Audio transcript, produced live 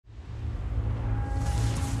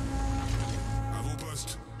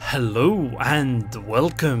Hello and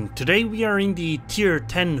welcome. Today we are in the tier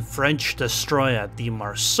 10 French destroyer, the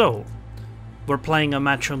Marceau. We're playing a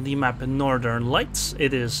match on the map in Northern Lights.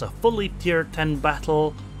 It is a fully tier 10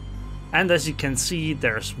 battle, and as you can see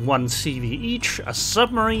there's one CV each, a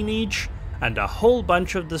submarine each, and a whole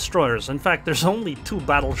bunch of destroyers. In fact, there's only 2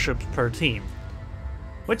 battleships per team,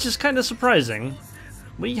 which is kind of surprising.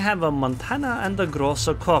 We have a Montana and a Grosse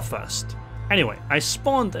Kurfürst. Anyway, I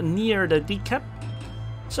spawned near the decap,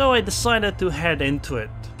 so I decided to head into it.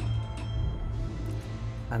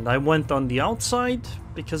 And I went on the outside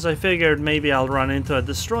because I figured maybe I'll run into a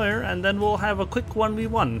destroyer and then we'll have a quick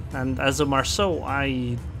 1v1. And as a Marceau,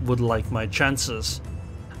 I would like my chances.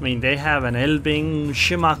 I mean, they have an Elbing,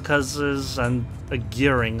 Shimakazes, and a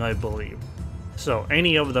Gearing, I believe. So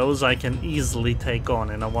any of those I can easily take on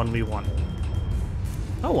in a 1v1.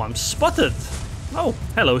 Oh, I'm spotted! Oh,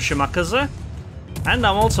 hello Shimakaze! And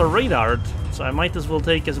I'm also radared, so I might as well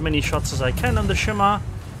take as many shots as I can on the Shima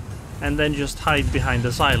and then just hide behind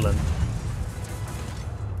this island.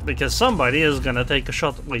 Because somebody is gonna take a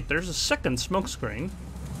shot. Wait, there's a second smokescreen.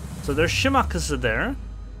 So there's Shimakaze there,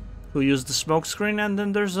 who used the smokescreen, and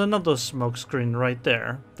then there's another smokescreen right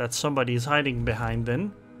there that somebody is hiding behind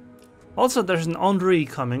in. Also, there's an Henri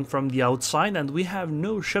coming from the outside, and we have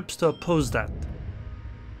no ships to oppose that.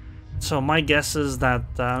 So my guess is that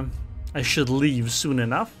I should leave soon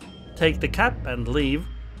enough, take the cap and leave.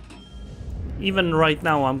 Even right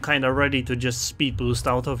now I'm kinda ready to just speed boost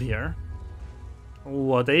out of here.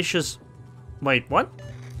 Oh, Audacious... Wait, what?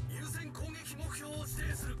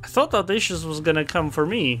 I thought Audacious was gonna come for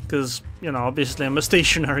me, because, you know, obviously I'm a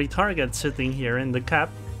stationary target sitting here in the cap.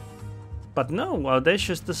 But no,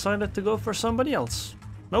 Audacious decided to go for somebody else.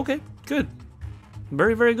 Okay, good.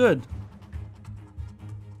 Very, very good.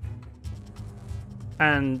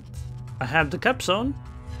 And I have the cap zone.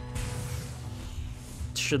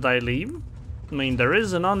 Should I leave? I mean, there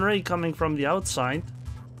is an Henri coming from the outside,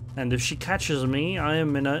 and if she catches me, I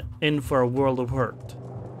am in for a world of hurt.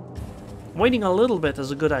 Waiting a little bit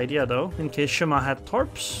is a good idea though, in case Shima had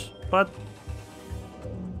torps, but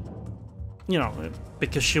you know,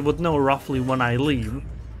 because she would know roughly when I leave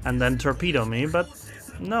and then torpedo me, but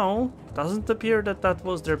no, doesn't appear that that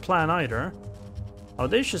was their plan either.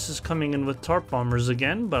 Audacious is coming in with torp bombers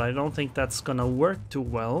again, but I don't think that's gonna work too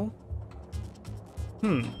well.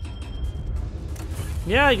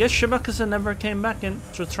 Yeah, I guess Shimakaze never came back in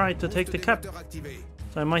to try to take the cap.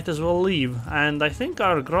 So I might as well leave. And I think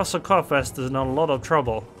our Grosse Kurfürst is in a lot of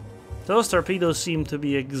trouble. Those torpedoes seem to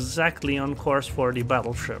be exactly on course for the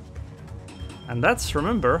battleship. And that's,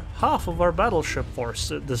 remember, half of our battleship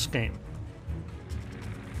force this game.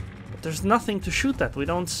 There's nothing to shoot at, we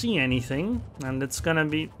don't see anything, and it's gonna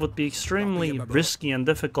would be extremely risky and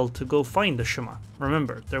difficult to go find the Shima.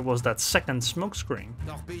 Remember, there was that second smokescreen.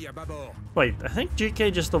 Wait, I think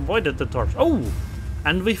GK just avoided the torps. Oh!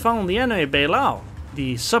 And we found the enemy Beilao,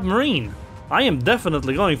 the submarine. I am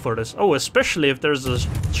definitely going for this. Oh, especially if there's a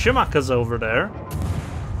Shimakaze over there.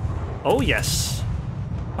 Oh yes.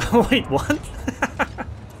 Wait, what?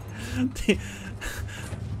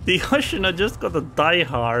 The Hoshino just got to die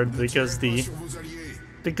hard because the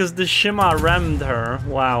Shima rammed her.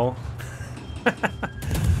 Wow.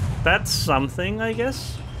 That's something, I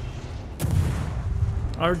guess.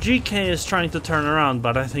 Our GK is trying to turn around,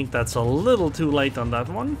 but I think that's a little too late on that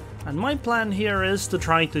one. And my plan here is to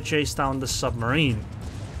try to chase down the submarine.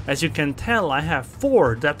 As you can tell, I have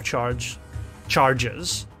 4 depth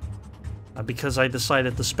charges. Because I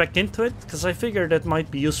decided to spec into it, because I figured it might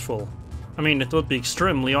be useful. I mean, it would be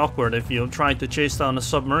extremely awkward if you try to chase down a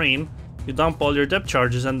submarine, you dump all your depth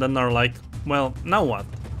charges and then are like, well, now what?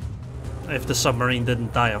 If the submarine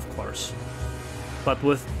didn't die, of course. But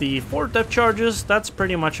with the 4 depth charges, that's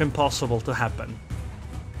pretty much impossible to happen.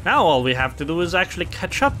 Now all we have to do is actually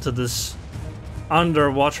catch up to this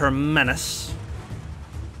underwater menace.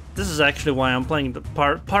 This is actually why I'm playing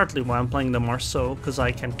partly why I'm playing the Marceau, because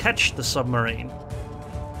I can catch the submarine.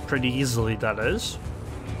 Pretty easily, that is.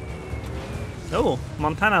 Oh,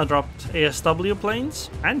 Montana dropped ASW planes,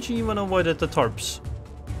 and she even avoided the torps.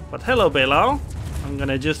 But hello, Beilao. I'm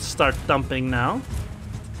gonna just start dumping now.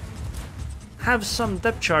 Have some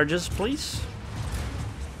depth charges, please.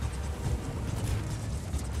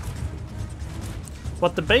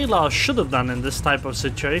 What the Beilao should have done in this type of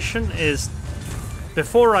situation is,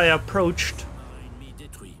 before I approached,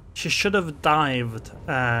 she should have dived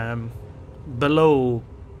below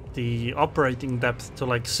the operating depth to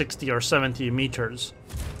like 60 or 70 meters.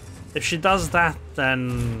 If she does that,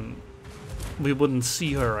 then we wouldn't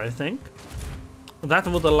see her, I think. That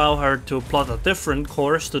would allow her to plot a different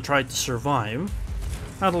course to try to survive.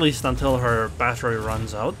 At least until her battery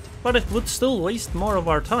runs out, but it would still waste more of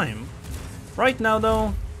our time. Right now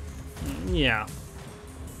though, yeah.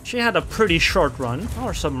 She had a pretty short run.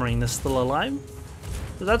 Our submarine is still alive.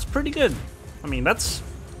 So that's pretty good. I mean, that's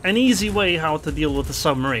an easy way how to deal with a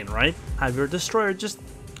submarine, right? Have your destroyer just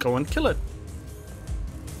go and kill it.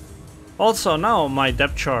 Also, now my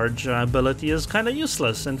depth charge ability is kind of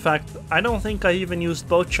useless. In fact, I don't think I even used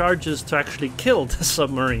both charges to actually kill the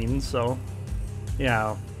submarine, so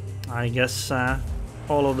yeah, I guess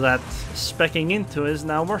all of that specking into is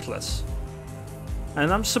now worthless.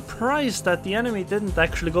 And I'm surprised that the enemy didn't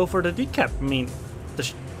actually go for the decap. I mean,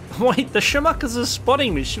 wait, the Shimakaze is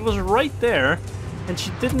spotting me. She was right there, and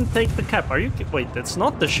she didn't take the cap. Are you? Wait, it's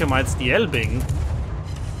not the Shima, it's the Elbing.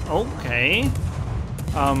 Okay.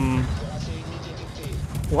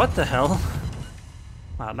 What the hell?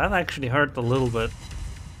 Wow, that actually hurt a little bit.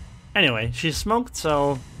 Anyway, she smoked,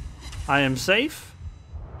 so I am safe.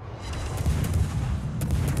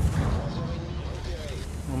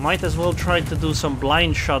 We might as well try to do some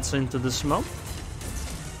blind shots into the smoke.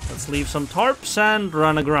 Let's leave some tarps and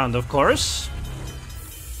run aground, of course.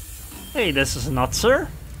 Hey, this is not, sir.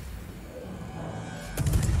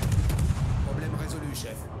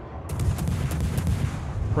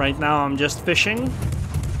 Right now I'm just fishing.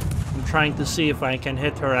 I'm trying to see if I can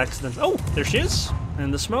hit her accident. Oh, there she is,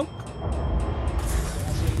 in the smoke.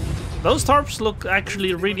 Those tarps look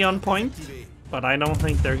actually really on point, but I don't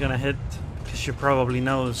think they're gonna hit, because she probably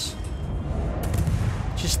knows.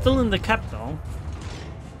 She's still in the cap though.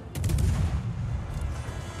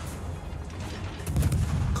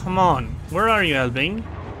 Come on, where are you, Elbing?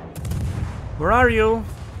 Where are you?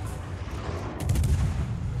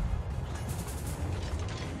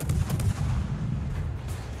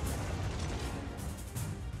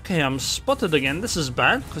 Okay, I'm spotted again. This is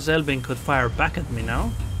bad, because Elbing could fire back at me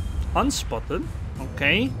now. Unspotted.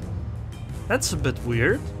 Okay. That's a bit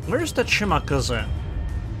weird. Where's that Shimakaze?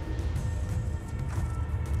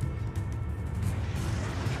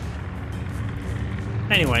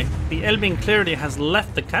 Anyway, the Elbing clearly has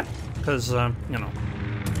left the cap, because, you know,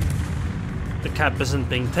 the cap isn't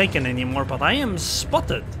being taken anymore, but I am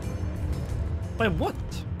spotted. By what?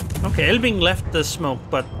 Okay, Elbing left the smoke,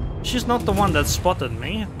 but she's not the one that spotted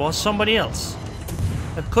me. It was somebody else.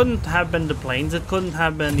 It couldn't have been the planes. It couldn't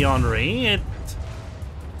have been the Henri.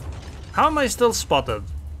 How am I still spotted?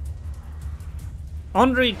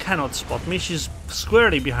 Henri cannot spot me. She's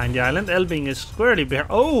squarely behind the island. Elbing is squarely behind.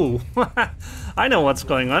 Oh! I know what's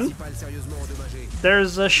going on.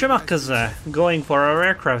 There's a Shimakaze going for our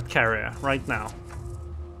aircraft carrier right now.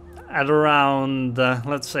 At around,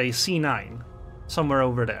 let's say, C9. Somewhere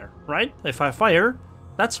over there, right? If I fire,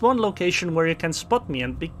 that's one location where you can spot me,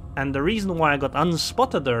 and the reason why I got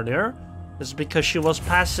unspotted earlier is because she was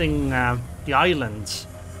passing the islands.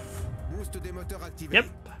 Yep.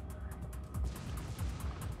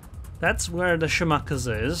 That's where the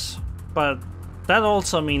Shimakaze is, but that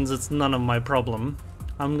also means it's none of my problem.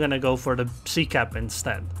 I'm gonna go for the sea cap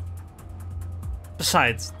instead.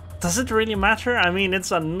 Besides, does it really matter? I mean,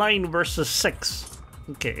 it's a 9 versus 6.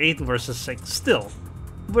 Okay, 8 versus 6. Still,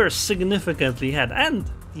 we're significantly ahead, and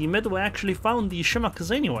the Midway actually found the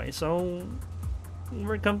Shimakaze anyway, so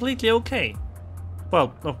we're completely okay.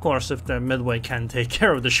 Well, of course, if the Midway can take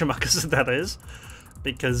care of the Shimakaze, that is,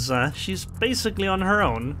 because she's basically on her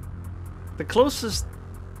own. The closest,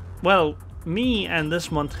 well, me and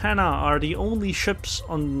this Montana are the only ships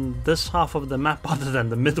on this half of the map other than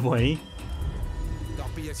the Midway,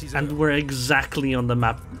 and we're exactly on the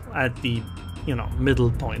map at the, you know, middle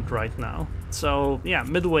point right now. So yeah,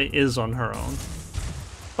 Midway is on her own.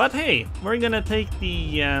 But hey, we're gonna take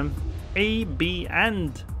the A, B,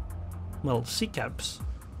 and, well, C caps.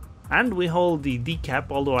 And we hold the D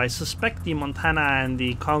cap, although I suspect the Montana and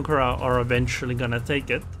the Conqueror are eventually gonna take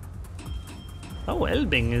it. Oh,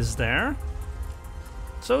 Elbing is there.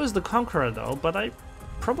 So is the Conqueror though, but I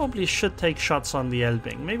probably should take shots on the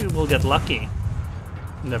Elbing. Maybe we'll get lucky.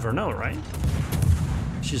 Never know, right?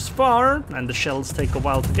 She's far, and the shells take a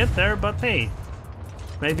while to get there, but hey,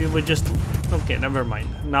 maybe we just... Okay, never mind.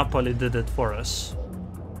 Napoli did it for us.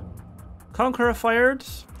 Conqueror fired,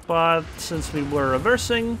 but since we were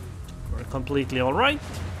reversing, we're completely alright.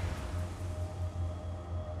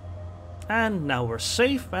 And now we're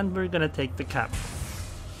safe, and we're gonna take the cap.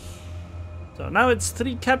 So now it's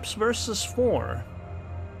 3 caps versus 4.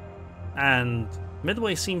 And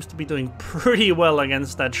Midway seems to be doing pretty well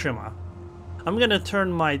against that Shima. I'm gonna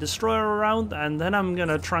turn my destroyer around, and then I'm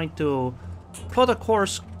gonna try to plot a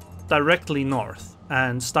course directly north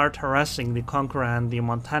and start harassing the Conqueror and the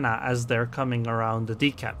Montana as they're coming around the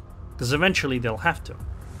decap, because eventually they'll have to.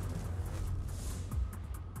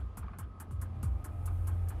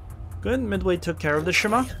 Good, Midway took care of the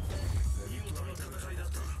Shima.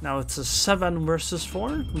 Now it's a 7 versus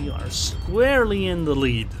 4. We are squarely in the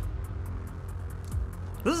lead.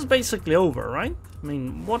 This is basically over, right? I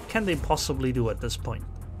mean, what can they possibly do at this point?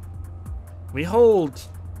 We hold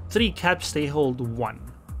 3 caps, they hold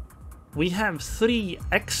 1. We have 3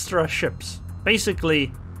 extra ships.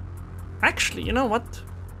 Basically, actually, you know what?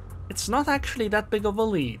 It's not actually that big of a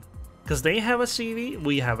lead. Because they have a CV,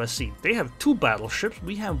 we have a CV. They have 2 battleships,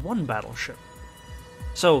 we have 1 battleship.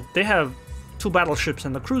 So they have 2 battleships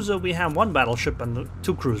and the cruiser, we have 1 battleship and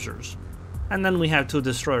 2 cruisers. And then we have 2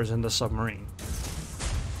 destroyers and the submarine.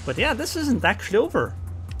 But yeah, this isn't actually over.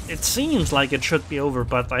 It seems like it should be over,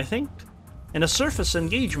 but I think in a surface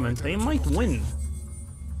engagement they might win.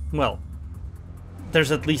 Well,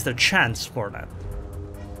 there's at least a chance for that.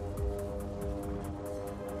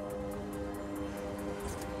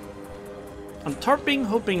 I'm tarping,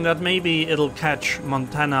 hoping that maybe it'll catch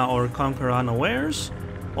Montana or Conqueror unawares,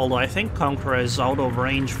 although I think Conqueror is out of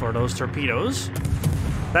range for those torpedoes.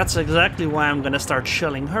 That's exactly why I'm gonna start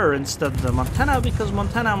shelling her instead of the Montana, because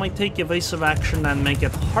Montana might take evasive action and make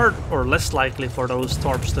it hard or less likely for those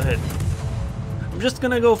torps to hit. I'm just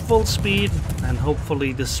gonna go full speed, and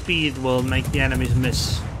hopefully the speed will make the enemies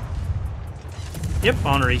miss. Yep,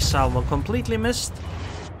 Honorary Salvo completely missed,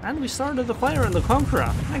 and we started the fire in the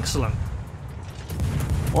Conqueror. Excellent.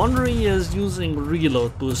 Honorary is using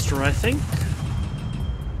reload booster, I think.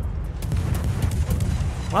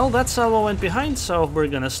 Well, that salvo went behind, so we're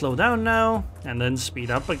gonna slow down now, and then speed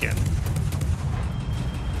up again.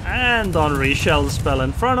 And Honorary shells fell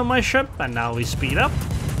in front of my ship, and now we speed up.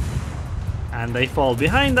 And they fall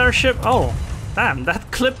behind our ship. Oh, damn, that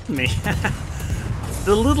clipped me.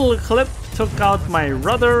 The little clip took out my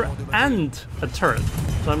rudder and a turret,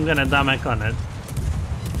 so I'm gonna damage on it.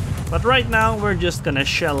 But right now, we're just gonna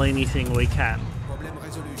shell anything we can.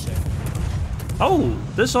 Oh,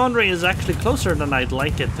 this Andre is actually closer than I'd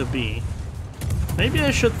like it to be. Maybe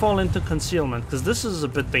I should fall into concealment, because this is a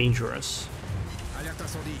bit dangerous.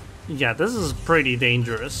 Yeah, this is pretty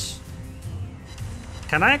dangerous.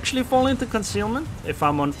 Can I actually fall into concealment if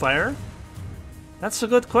I'm on fire? That's a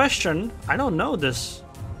good question. I don't know this.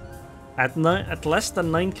 At less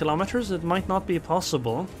than 9 kilometers, it might not be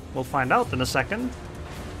possible. We'll find out in a second.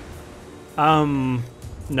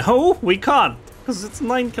 No, we can't. Because it's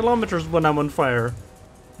 9 kilometers when I'm on fire.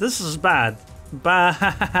 This is bad.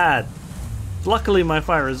 Bad. Luckily my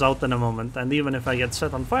fire is out in a moment, and even if I get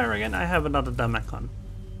set on fire again, I have another Damacon.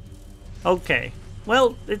 Okay.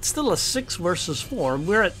 Well, it's still a 6 versus 4.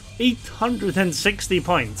 We're at 860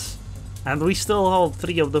 points. And we still hold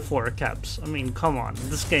 3 of the 4 caps. I mean, come on.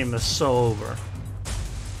 This game is so over.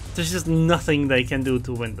 There's just nothing they can do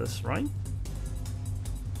to win this, right?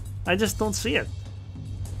 I just don't see it.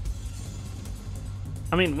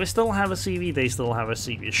 I mean, we still have a CV, they still have a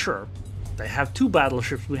CV, sure. They have 2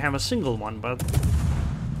 battleships, we have a single one, but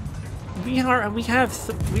we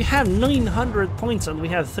have 900 points and we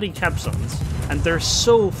have 3 cap zones, and they're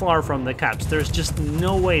so far from the caps. There's just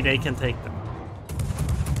no way they can take them.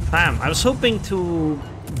 Damn, I was hoping to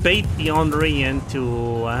bait the Henri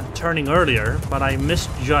into turning earlier, but I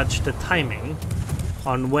misjudged the timing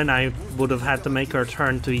on when I would have had to make her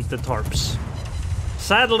turn to eat the torps.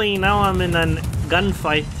 Sadly, now I'm in a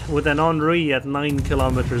gunfight with an Henri at 9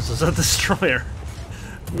 kilometers as a destroyer.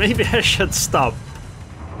 Maybe I should stop.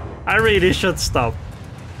 I really should stop.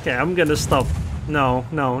 Okay, I'm gonna stop. No,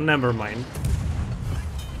 never mind.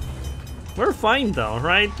 We're fine though,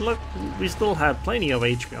 right? Look, we still have plenty of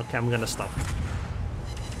HP. Okay, I'm gonna stop.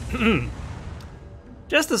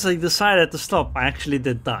 Just as I decided to stop, I actually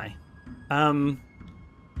did die.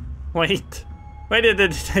 Wait.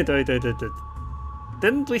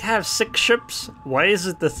 Didn't we have 6 ships? Why is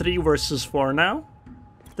it the 3 versus 4 now?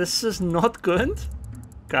 This is not good,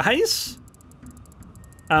 guys.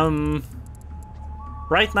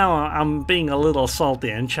 Right now I'm being a little salty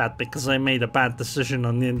in chat because I made a bad decision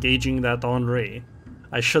on engaging that Henri.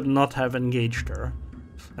 I should not have engaged her.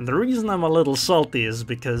 And the reason I'm a little salty is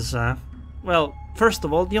because, well, first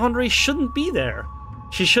of all, the Henri shouldn't be there.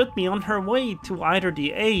 She should be on her way to either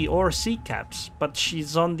the A or C caps, but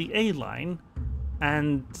she's on the A line.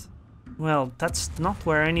 And, well, that's not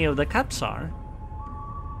where any of the caps are.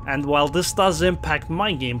 And while this does impact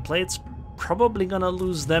my gameplay, it's probably gonna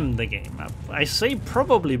lose them the game. I say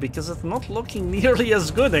probably because it's not looking nearly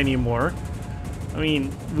as good anymore. I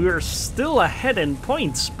mean, we're still ahead in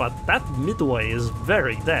points, but that Midway is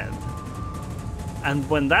very dead. And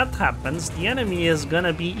when that happens, the enemy is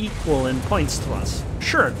gonna be equal in points to us.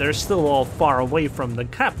 Sure, they're still all far away from the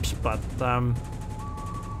caps, but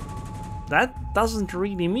that doesn't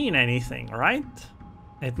really mean anything, right?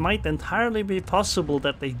 it might entirely be possible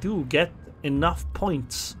that they do get enough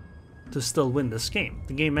points to still win this game.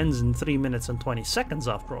 The game ends in 3 minutes and 20 seconds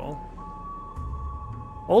after all.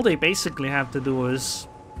 All they basically have to do is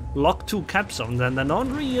lock 2 cap zones, and then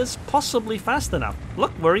Henri is possibly fast enough.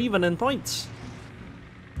 Look, we're even in points.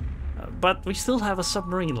 But we still have a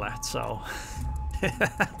submarine left, so...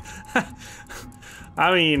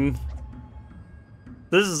 I mean...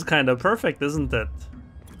 this is kind of perfect, isn't it?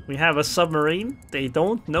 We have a submarine, they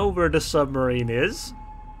don't know where the submarine is,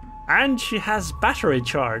 and she has battery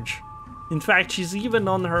charge. In fact, she's even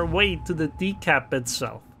on her way to the decap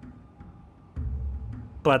itself.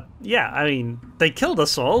 But yeah, I mean, they killed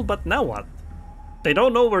us all, but now what? They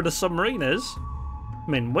don't know where the submarine is.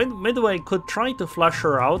 I mean, Midway could try to flush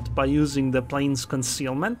her out by using the plane's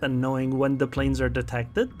concealment and knowing when the planes are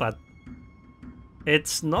detected, but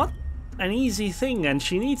it's not an easy thing, and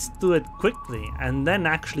she needs to do it quickly and then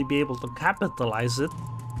actually be able to capitalize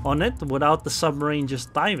on it without the submarine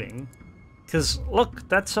just diving. Because look,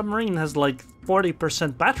 that submarine has like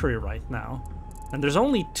 40% battery right now, and there's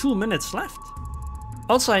only 2 minutes left.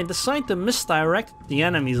 Also, I decide to misdirect the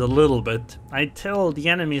enemies a little bit. I tell the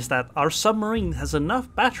enemies that our submarine has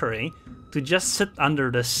enough battery to just sit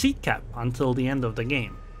under the sea cap until the end of the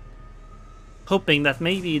game, hoping that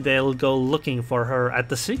maybe they'll go looking for her at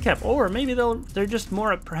the sea cap, or maybe they're just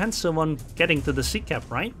more apprehensive on getting to the sea cap,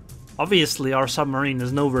 right? Obviously, our submarine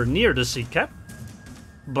is nowhere near the sea cap,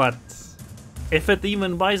 but if it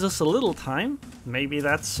even buys us a little time, maybe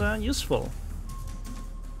that's useful.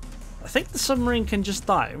 I think the submarine can just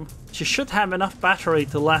dive. She should have enough battery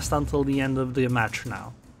to last until the end of the match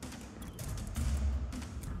now.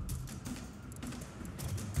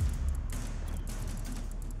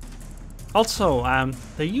 Also,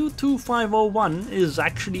 the U-2501 is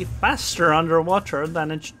actually faster underwater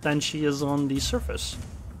than she is on the surface.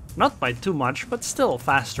 Not by too much, but still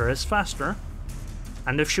faster is faster.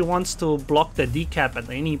 And if she wants to block the decap at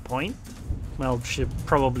any point, well, she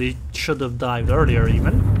probably should have dived earlier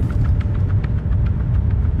even.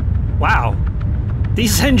 Wow,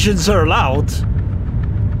 these engines are loud.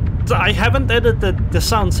 I haven't edited the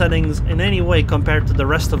sound settings in any way compared to the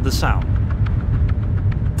rest of the sound.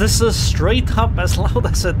 This is straight up as loud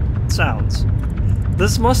as it sounds.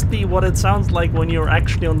 This must be what it sounds like when you're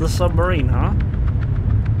actually on the submarine, huh?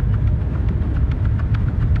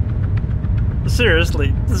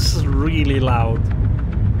 Seriously, this is really loud.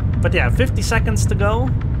 But yeah, 50 seconds to go.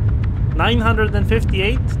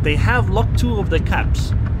 958. They have locked 2 of the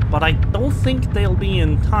caps, but I don't think they'll be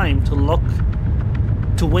in time to lock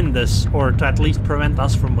to win this, or to at least prevent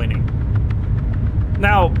us from winning.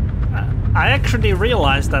 Now, I actually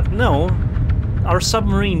realized that no, our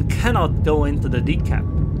submarine cannot go into the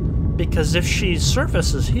decap, because if she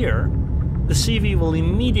surfaces here, the CV will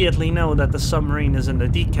immediately know that the submarine is in the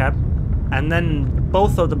decap, and then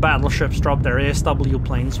both of the battleships drop their ASW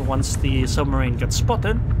planes once the submarine gets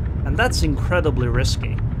spotted, and that's incredibly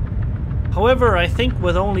risky. However, I think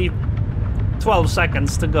with only 12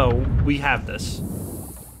 seconds to go, we have this.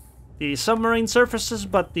 The submarine surfaces,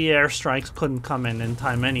 but the airstrikes couldn't come in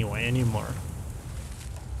time anymore.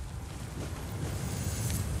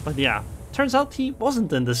 But yeah, turns out he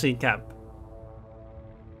wasn't in the sea cap.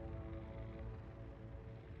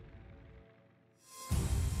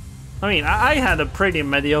 I mean, I had a pretty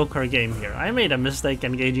mediocre game here. I made a mistake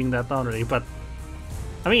engaging that already, but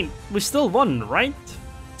I mean, we still won, right?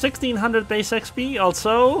 1600 base XP.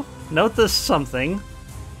 Also, notice something.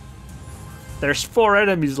 There's 4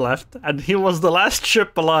 enemies left, and he was the last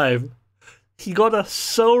ship alive. He got a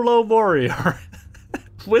solo warrior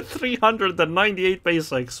with 398 base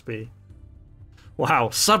XP. Wow,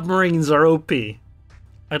 submarines are OP.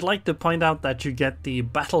 I'd like to point out that you get the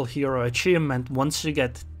Battle Hero achievement once you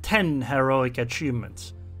get 10 heroic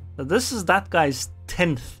achievements. So this is that guy's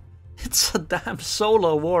 10th. It's a damn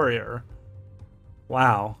solo warrior.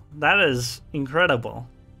 Wow, that is incredible.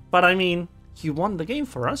 But I mean, he won the game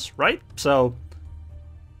for us, right? So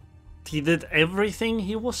he did everything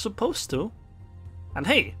he was supposed to. And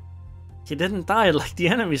hey, he didn't die like the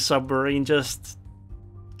enemy submarine just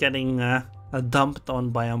getting dumped on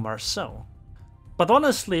by a Marceau. But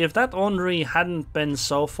honestly, if that Henri hadn't been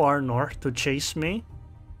so far north to chase me,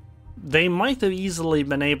 they might have easily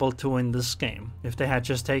been able to win this game if they had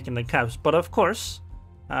just taken the caps. But of course,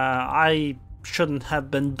 I shouldn't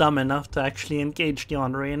have been dumb enough to actually engage the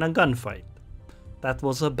Henri in a gunfight. That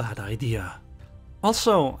was a bad idea.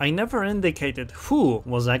 Also, I never indicated who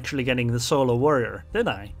was actually getting the solo warrior, did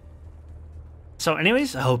I? So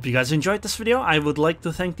anyways, I hope you guys enjoyed this video. I would like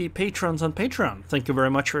to thank the patrons on Patreon. Thank you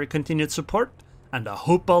very much for your continued support, and I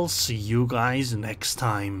hope I'll see you guys next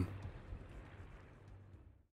time.